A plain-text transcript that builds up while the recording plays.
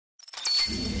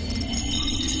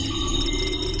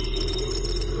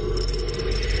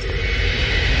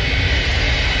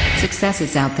success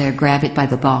is out there, grab it by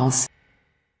the balls.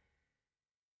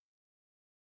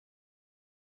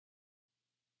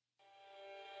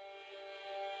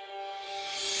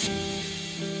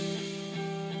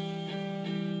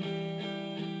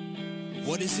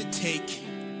 What does it take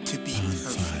to be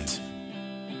perfect?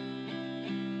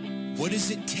 What does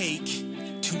it take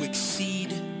to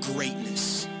exceed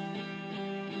greatness?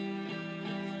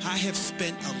 I have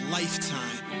spent a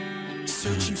lifetime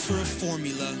searching for a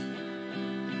formula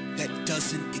that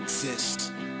doesn't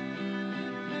exist.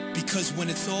 Because when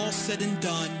it's all said and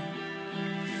done,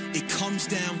 it comes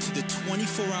down to the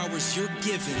 24 hours you're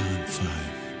given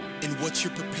and what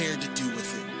you're prepared to do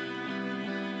with it.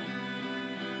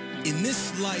 In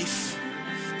this life,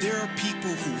 there are people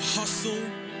who hustle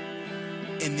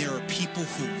and there are people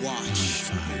who watch.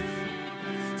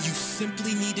 You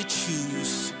simply need to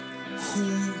choose who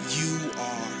you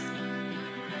are.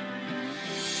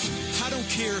 I don't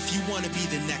care if you want to be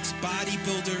the next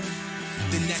bodybuilder,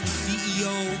 the next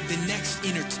CEO, the next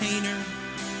entertainer,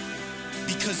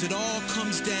 because it all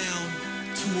comes down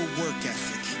to a work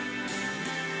ethic.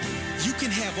 You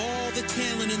can have all the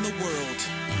talent in the world,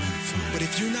 but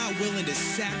if you're not willing to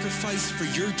sacrifice for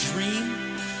your dream,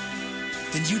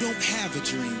 then you don't have a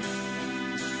dream.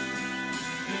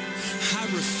 I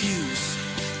refuse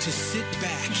to sit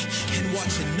back and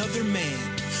watch another man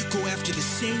go after the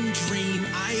same dream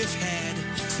I have had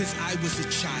since I was a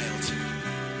child.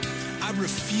 I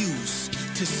refuse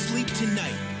to sleep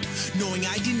tonight knowing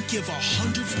I didn't give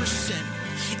 100%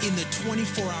 in the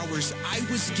 24 hours I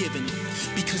was given,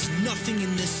 because nothing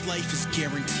in this life is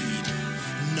guaranteed.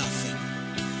 Nothing.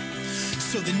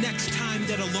 So the next time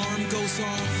that alarm goes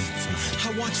off,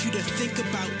 I want you to think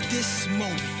about this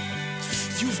moment.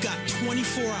 You've got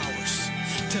 24 hours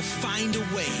to find a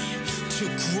way to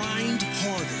grind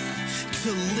harder,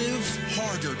 to live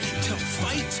harder, to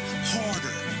fight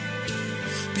harder.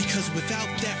 Because without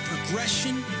that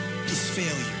progression is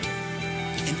failure.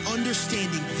 And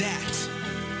understanding that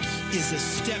is a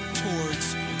step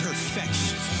towards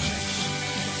perfection.